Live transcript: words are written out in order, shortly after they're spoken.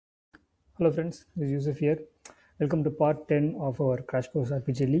Hello friends, this is Yusuf here. Welcome to part 10 of our crash course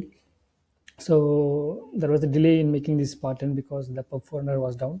RPGLE. So there was a delay in making this part 10 because the pub 400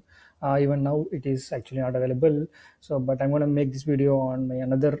 was down. Even now it is actually not available. But I'm going to make this video on my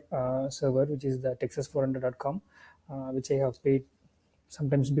another server, which is the texas400.com, which I have paid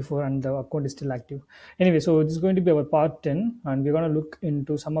sometimes before, and the account is still active. Anyway, so this is going to be our part 10, and we're going to look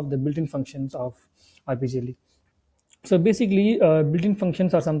into some of the built-in functions of RPGLE. So basically, built-in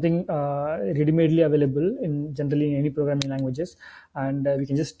functions are something ready-madely available in generally in any programming languages, and we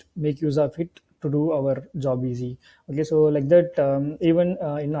can just make use of it to do our job easy. Okay, so like that, even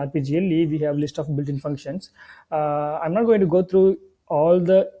in RPGLE, we have list of built-in functions. I'm not going to go through all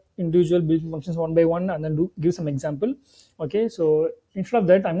the individual built-in functions one by one and then give some example. Okay, so instead of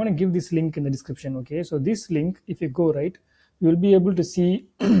that, I'm going to give this link in the description. Okay, so this link, if you go right, you will be able to see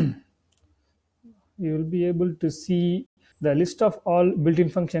you will be able to see the list of all built-in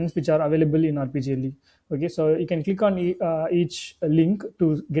functions which are available in RPGLE. Okay, so you can click on each link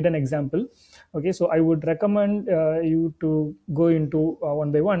to get an example. Okay, so I would recommend you to go into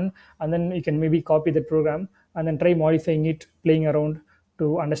one by one, and then you can maybe copy the program and then try modifying it, playing around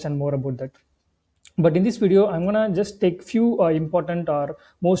to understand more about that. But in this video, I'm gonna just take few important or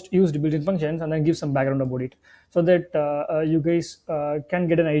most used built-in functions and then give some background about it, so that you guys can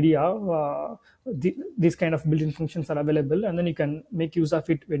get an idea. These kind of built-in functions are available, and then you can make use of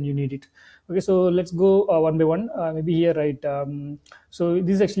it when you need it. Okay, so let's go one by one. Maybe here, right? So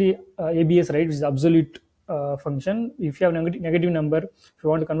this is actually ABS, right, which is absolute function. If you have negative number, if you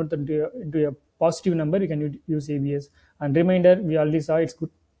want to convert them into a positive number, you can use ABS. And reminder, we already saw it's good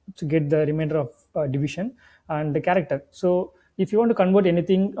to get the remainder of division and the character. So if you want to convert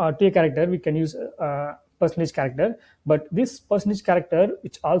anything to a character, we can use percentage character. But this percentage character,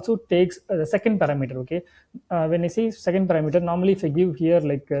 which also takes the second parameter. Okay, when I say second parameter, normally if I give here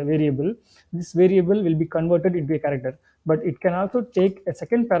like a variable, this variable will be converted into a character, but it can also take a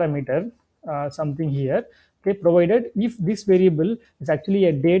second parameter, something here. Okay, provided if this variable is actually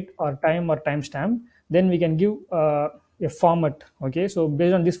a date or time or timestamp, then we can give a format. Okay, so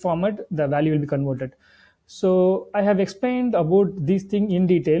based on this format, the value will be converted. So I have explained about this thing in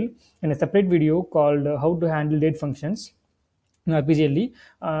detail in a separate video called how to handle date functions in RPGLE.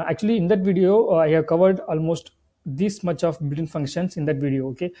 Actually, in that video, I have covered almost this much of built-in functions in that video.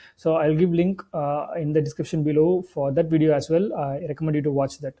 Okay, so I'll give link in the description below for that video as well. I recommend you to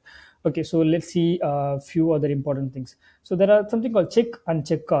watch that. Okay, so let's see a few other important things. So there are something called check and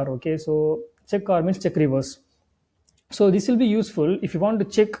check car. Okay, so check car means check reverse. So this will be useful if you want to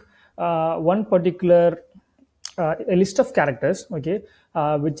check one particular a list of characters, okay,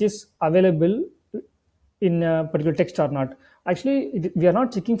 which is available in a particular text or not. Actually, we are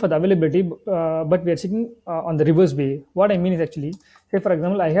not checking for the availability, but we are checking on the reverse way. What I mean is, actually, say for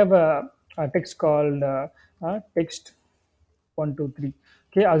example, I have a text called text 123.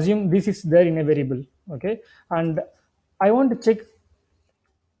 Okay, assume this is there in a variable. Okay, and I want to check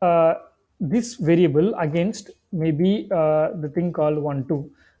this variable against maybe the thing called 1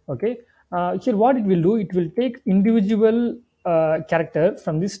 2. Okay, here what it will do, it will take individual character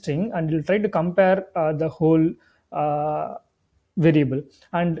from this string and it will try to compare the whole variable,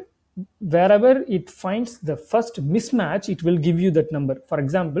 and wherever it finds the first mismatch, it will give you that number. For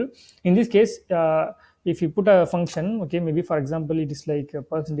example, in this case, if you put a function, okay, maybe for example it is like a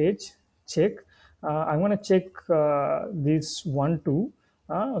percentage check. I'm going to check this 1 2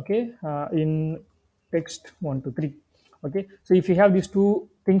 okay, in text 1 2 3. Okay, so if you have these two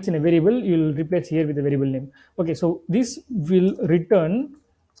things in a variable, you will replace here with the variable name. Okay, so this will return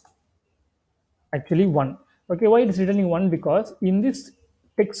actually 1. Okay, why it is returning 1? Because in this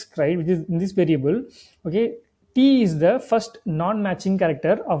text, right, which is in this variable, okay, t is the first non-matching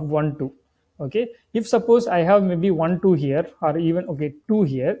character of 1 2. Okay, if suppose I have maybe 1 2 here, or even okay 2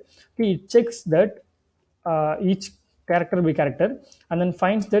 here, okay, it checks that each character by character, and then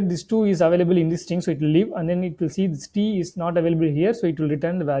finds that this 2 is available in this string, so it will leave, and then it will see this t is not available here, so it will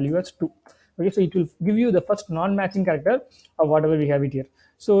return the value as 2. Okay, so it will give you the first non-matching character of whatever we have it here.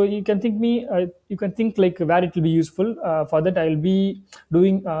 So you can think like where it will be useful. For that, I will be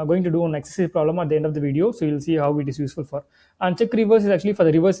going to do an exercise problem at the end of the video, so you'll see how it is useful for. And check reverse is actually for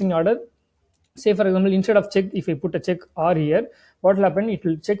the reversing order. Say for example, instead of check, if I put a check r here, what will happen? It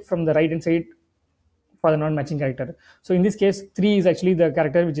will check from the right hand side for the non-matching character. So in this case, 3 is actually the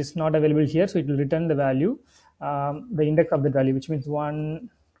character which is not available here, so it will return the value, the index of the value, which means 1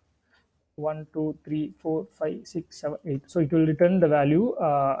 2 3 4 5 6 7 8. So it will return the value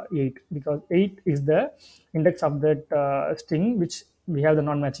 8, because 8 is the index of that string which we have the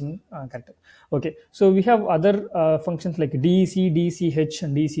non-matching character. Okay, so we have other functions like dec, dch,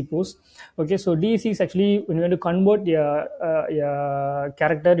 and dec pose. Okay, so dec is actually when you want to convert a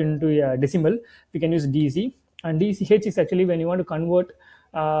character into a decimal, we can use dec. And dch is actually when you want to convert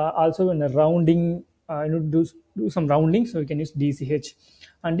also in a rounding, do some rounding, so you can use dch.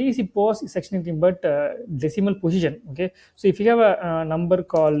 And dec pose is actually nothing but decimal position. Okay, so if you have a number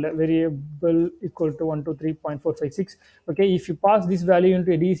called variable equal to 123.456, okay, if you pass this value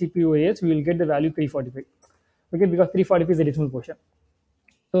into a dcpos, we will get the value 345. Okay, because 345 is the decimal position.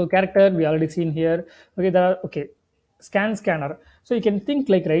 So character we already seen here. Okay, there are, okay, scanner. So you can think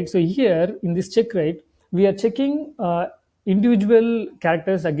like, right, so here in this check, right, we are checking individual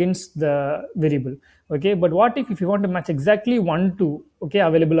characters against the variable. Okay, but what if you want to match exactly one to, okay,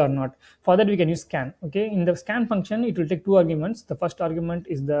 available or not? For that we can use scan. Okay, in the scan function it will take two arguments. The first argument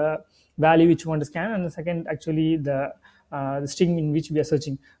is the value which you want to scan, and the second actually the string in which we are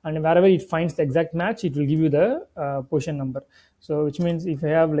searching, and wherever it finds the exact match, it will give you the position number. So which means if I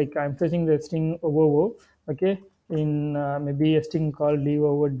have, like, I'm searching the string over, okay, in maybe a string called d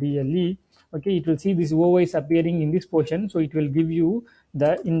over dle, okay, it will see this over is appearing in this position, so it will give you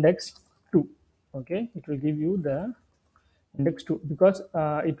the index 2. Okay, it will give you the index 2 because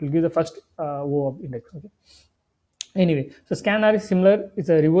it will give the first o of index. Okay, anyway, so scanner is similar, it's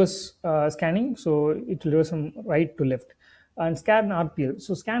a reverse scanning, so it will reverse from right to left. And scan rpl,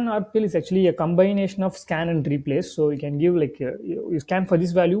 so scan rpl is actually a combination of scan and replace. So you can give, like, you scan for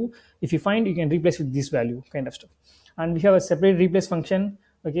this value, if you find, you can replace with this value, kind of stuff. And we have a separate replace function,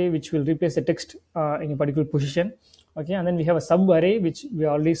 okay, which will replace the text in a particular position. Okay, and then we have a sub array, which we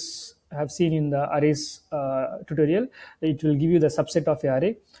already have seen in the arrays tutorial. It will give you the subset of the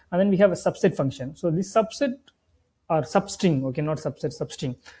array. And then we have a subset function. So this subset or substring, okay, not subset,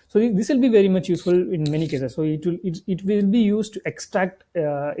 substring. So this will be very much useful in many cases. So it will be used to extract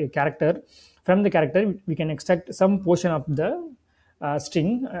a character. From the character we can extract some portion of the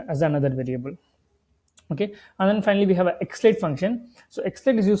string as another variable. Okay, and then finally we have an xlate function. So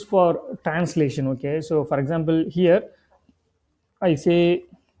xlate is used for translation. Okay, so for example, here I say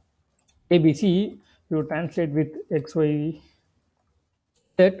abc, you translate with xy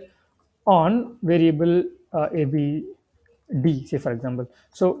set on variable abd, say, for example.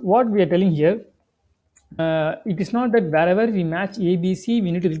 So what we are telling here, it is not that wherever we match abc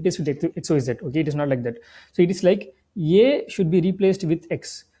we need to replace with xyz. Okay, it is not like that. So it is like a should be replaced with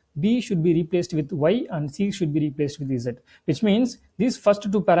x, b should be replaced with y, and c should be replaced with z, which means these first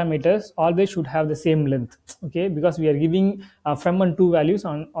two parameters always should have the same length. Okay, because we are giving from and to values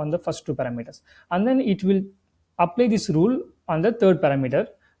on the first two parameters, and then it will apply this rule on the third parameter,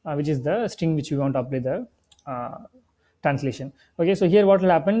 which is the string which we want to apply the translation. Okay, so here what will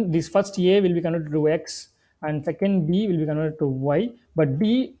happen, this first a will be converted to x and second b will be converted to y, but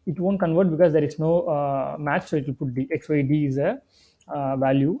d it won't convert because there is no match, so it will put d. xyd is a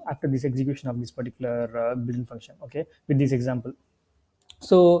value after this execution of this particular built-in function. Okay, with this example.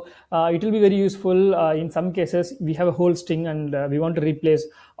 So it will be very useful in some cases. We have a whole string and we want to replace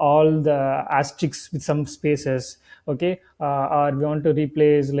all the asterisks with some spaces. Okay, or we want to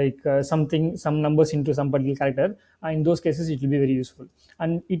replace, like, some numbers into some particular character. In those cases it will be very useful,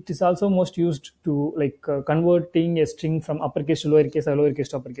 and it is also most used to, like, converting a string from uppercase to lowercase or lowercase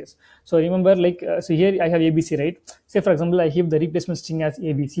to uppercase. So remember, like, so here I have abc, right? Say for example I have the replacement string as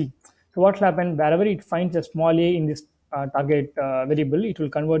abc. So what will happen, wherever it finds a small a in this target variable, it will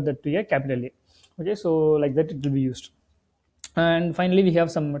convert that to a capital A. Okay, so like that it will be used. And finally we have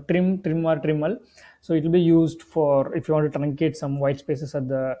some trim or triml. So it will be used for if you want to truncate some white spaces at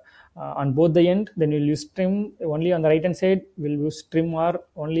the on both the end, then you'll use trim only. On the right hand side we'll use trim r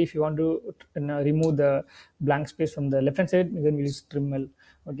only. If you want to remove the blank space from the left hand side, then we'll use triml.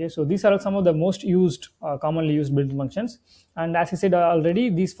 Okay, so these are some of the most used commonly used built-in functions. And as I said already,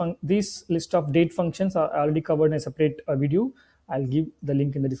 these list of date functions are already covered in a separate video. I'll give the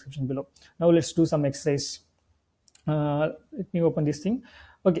link in the description below. Now let's do some exercise. Let me open this thing.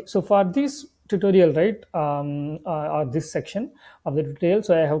 Okay, so for this tutorial, right, or this section of the tutorial,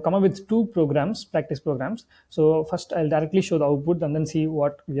 so I have come up with two programs, practice programs. So first I'll directly show the output and then see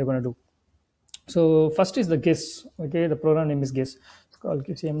what we are going to do. So first is the guess. Okay, the program name is guess. It's called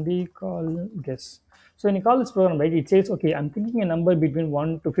cmd call guess. So when you call this program, right, it says, okay, I'm thinking a number between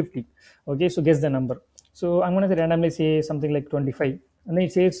 1 to 50. Okay, so guess the number. So I'm going to randomly say something like 25, and then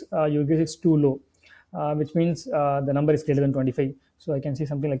it says your guess is too low, which means the number is greater than 25. So I can say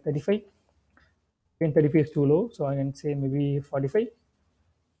something like 35. Again, 35 is too low, so I can say maybe 45.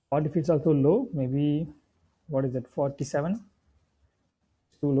 45 is also low, maybe, what is that, 47.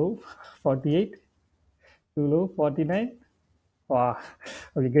 Too low. 48, too low. 49, Wow.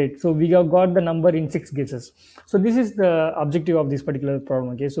 Okay, great. So we have got the number in 6 guesses. So this is the objective of this particular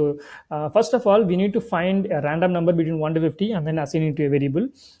problem. Okay, so first of all, we need to find a random number between 1 to 50 and then assign it to a variable.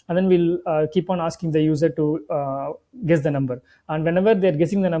 And then we'll keep on asking the user to guess the number. And whenever they're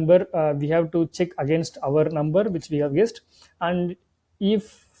guessing the number, we have to check against our number, which we have guessed. And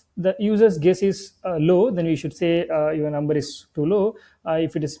if the user's guess is low, then we should say your number is too low.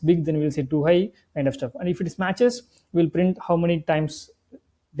 If it is big, then we'll say too high, kind of stuff. And if it is matches, we'll print how many times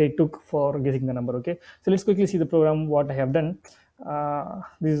they took for guessing the number. Okay, so let's quickly see the program, what I have done.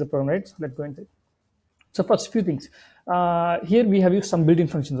 This is the program, right? So let's go into it. So first few things, here we have used some built-in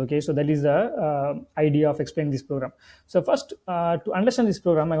functions. Okay, so that is the idea of explaining this program. So first, to understand this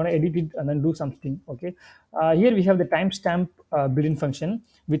program, I'm going to edit it and then do something. Okay, here we have the timestamp built-in function,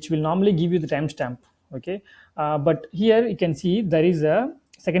 which will normally give you the timestamp. Okay, but here you can see there is a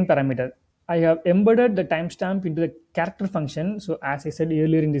second parameter. I have embedded the timestamp into the character function. So as I said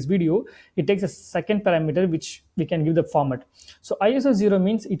earlier in this video, it takes a second parameter which we can give the format. So ISO0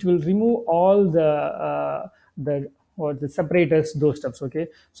 means it will remove all the separators, those stuffs. Okay,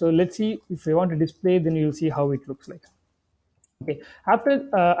 so let's see if we want to display, then you'll see how it looks like. Okay, after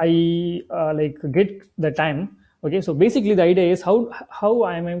I like get the time. Okay, so basically the idea is how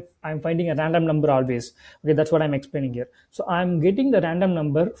I'm finding a random number always. Okay, that's what I'm explaining here. So I'm getting the random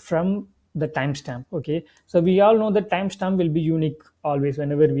number from the timestamp. Okay, so we all know that timestamp will be unique always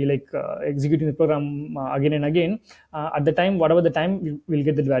whenever we like executing the program again and again. At the time, whatever the time, we'll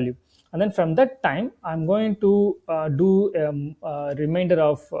get the value. And then from that time, I'm going to do a remainder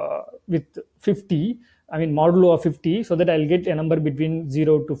of with 50. I mean modulo of 50, so that I'll get a number between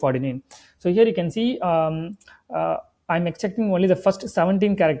 0 to 49. So here you can see I'm extracting only the first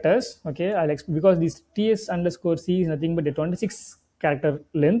 17 characters. Okay, because this ts_c is nothing but a 26 character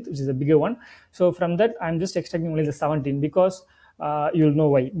length, which is a bigger one. So from that, I'm just extracting only the 17 because you'll know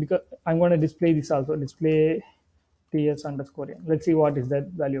why. Because I'm going to display this also. Display ts_n. Let's see what is that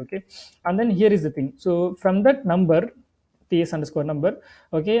value. Okay, and then here is the thing. So from that number, ts_number,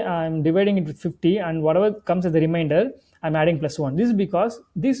 okay, I'm dividing it with 50, and whatever comes as the remainder, I'm adding +1. This is because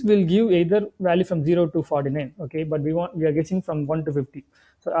this will give either value from 0 to 49. Okay, but we are guessing from 1 to 50.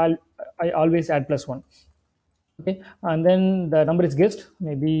 So I always add +1. Okay, and then the number is guessed.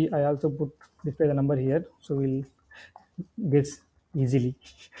 Maybe I also display the number here, so we'll guess easily.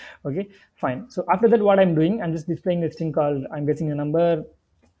 Okay, fine. So after that, what I'm doing, I'm just displaying this thing called I'm guessing a number,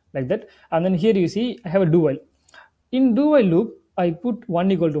 like that. And then here you see I have a do while. In do while loop, I put 1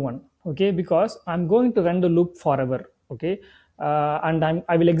 = 1. Okay, because I'm going to run the loop forever. Okay, and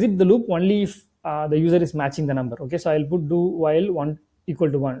I will exit the loop only if the user is matching the number. Okay, so I'll put do while 1 =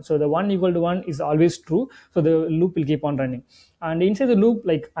 1. So the 1 = 1 is always true. So the loop will keep on running. And inside the loop,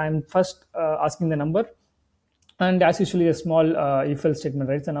 like I'm first asking the number. And as usually a small if-else statement,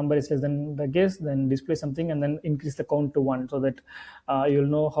 right? The number is less than the guess, then display something, and then increase the count to 1, so that you'll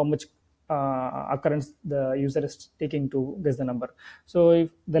know how much occurrence the user is taking to guess the number. So if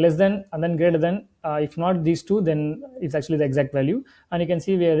the less than and then greater than, if not these two, then it's actually the exact value. And you can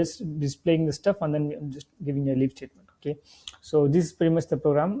see we are just displaying the stuff and then just giving a leave statement. Okay, so this is pretty much the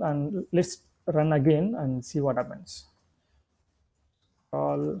program, and let's run again and see what happens.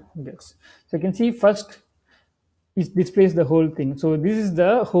 All guess. So you can see first it displays the whole thing. So this is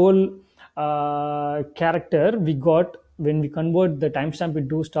the whole character we got when we convert the timestamp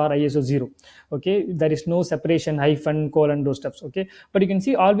into *ISO0. Okay, there is no separation, hyphen, colon, those stuffs. Okay, but you can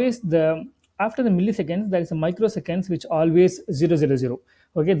see always after the milliseconds there is a microseconds which always 000.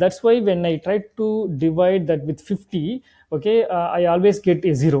 Okay, that's why when I try to divide that with 50, okay, I always get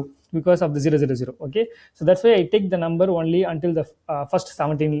a 0 because of the 000. Okay, so that's why I take the number only until the first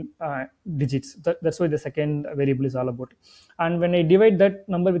 17 digits. That's why the second variable is all about. And when I divide that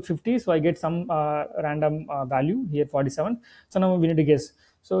number with 50, so I get some random value here, 47. So now we need to guess.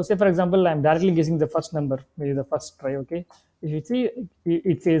 So say for example, I'm directly guessing the first number, maybe the first try. Okay, if you see,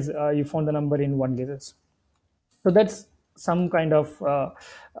 it says you found the number in 1 guesses. So that's some kind of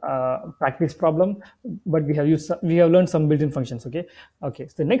practice problem, but we have learned some built-in functions. Okay,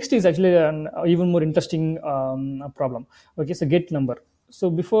 so the next is actually an even more interesting problem. Okay, so get number. So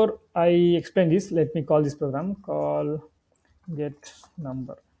before I explain this, let me call this program, call get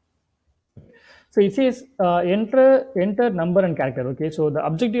number. So it says enter number and character. Okay, so the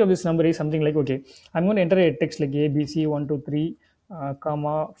objective of this number is something like, okay, I'm going to enter a text like ABC 1 2 3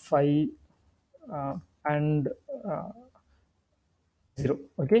 comma 5 and 0.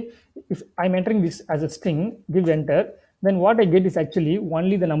 Okay, if I'm entering this as a string, give enter, then what I get is actually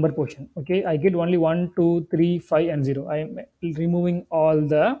only the number portion. Okay, I get only 1 2 3 5 and 0. I'm removing all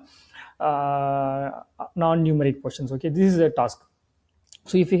the non-numeric portions. Okay, this is a task.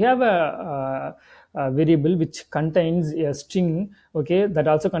 So if you have a variable which contains a string, okay, that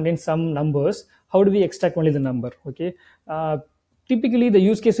also contains some numbers, how do we extract only the number? Okay, typically the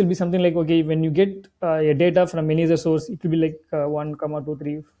use case will be something like, okay, when you get a data from any other source, it will be like 1 comma 2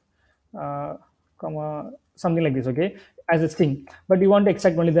 3 comma something like this, okay, as a string, but you want to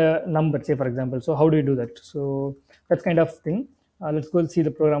extract only the number, say for example. So how do you do that? So that's kind of thing. Let's go see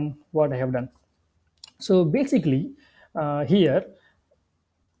the program what I have done. So basically here,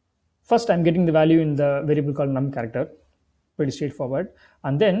 first I'm getting the value in the variable called num character, pretty straightforward,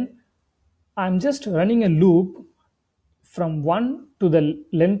 and then I'm just running a loop from 1 to the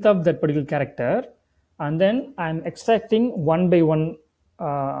length of that particular character, and then I'm extracting one by one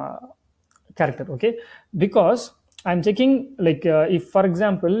character. Okay, because I'm checking, like if for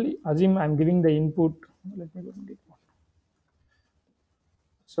example assume I'm giving the input, let me go and get one.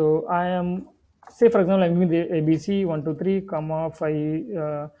 So I am, say for example I'm giving the abc 1 2 3 comma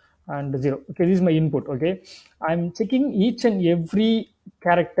 5 and 0. Okay, this is my input. Okay, I'm checking each and every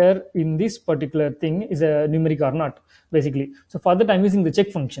character in this particular thing is a numeric or not, basically. So for that I'm using the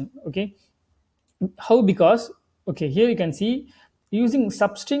check function. Okay, how? Because okay, here you can see, using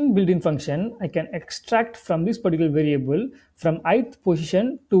substring built-in function, I can extract from this particular variable from ith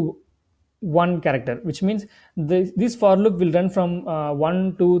position to one character, which means this for loop will run from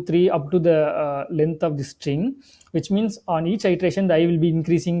 1 2 3 up to the length of the string, which means on each iteration the I will be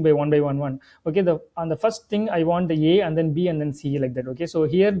increasing by 1 by 1 1. Okay, on the first thing I want the A and then B and then C, like that. Okay, so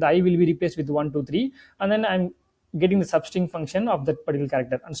here the I will be replaced with 1 2 3, and then I'm getting the substring function of that particular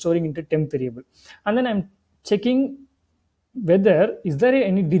character and storing into temp variable, and then I'm checking whether is there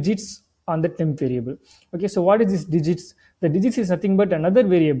any digits on the temp variable. Okay, so what is this digits? The digits is nothing but another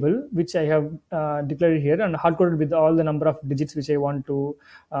variable which I have declared here and hard coded with all the number of digits which I want to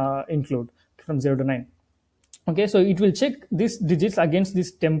include from 0 to 9. Okay, so it will check these digits against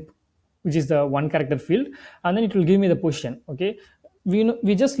this temp, which is the one character field, and then it will give me the position. Okay,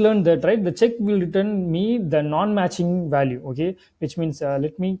 we just learned that, right? The check will return me the non-matching value. Okay, which means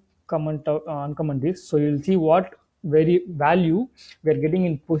let me uncomment this, so you'll see what very value we are getting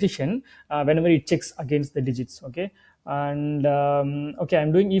in position whenever it checks against the digits. Okay, and okay,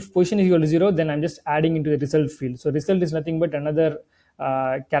 I'm doing if position is equal to 0, then I'm just adding into the result field. So result is nothing but another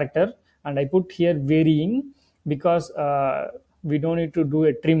character, and I put here varying because we don't need to do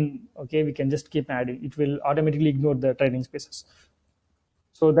a trim. Okay, we can just keep adding, it will automatically ignore the trailing spaces.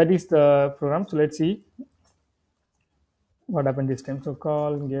 So that is the program. So let's see what happened this time. So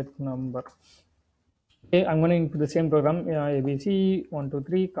call get number. Okay, I'm going to input the same program, abc 1 2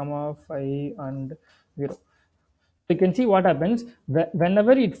 3 comma 5 and 0. You can see what happens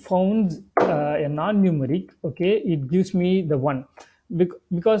whenever it founds a non-numeric. Okay, it gives me the 1,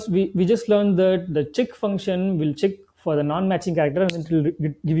 because we just learned that the check function will check for the non-matching character and it will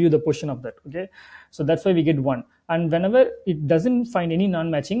give you the position of that. Okay, so that's why we get 1, and whenever it doesn't find any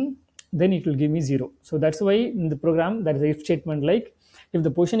non-matching, then it will give me 0. So that's why in the program there is a if statement, like if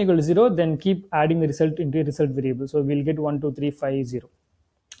the position equal to 0, then keep adding the result into a result variable. So we'll get 1 2 3 5 0.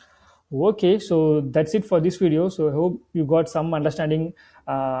 Okay, so that's it for this video. So I hope you got some understanding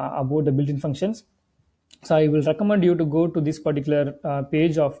about the built-in functions. So I will recommend you to go to this particular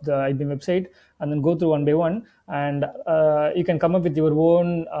page of the IBM website and then go through one by one, and you can come up with your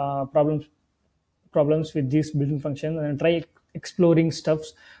own problems with this built-in function and try exploring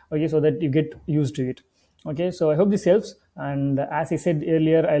stuffs. Okay, so that you get used to it. Okay, so I hope this helps, and as I said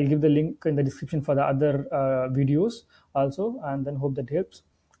earlier, I'll give the link in the description for the other videos also, and then hope that helps.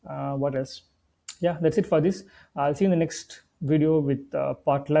 What else? Yeah, that's it for this. I'll see you in the next video with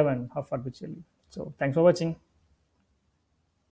part 11 of RPGLE. So thanks for watching.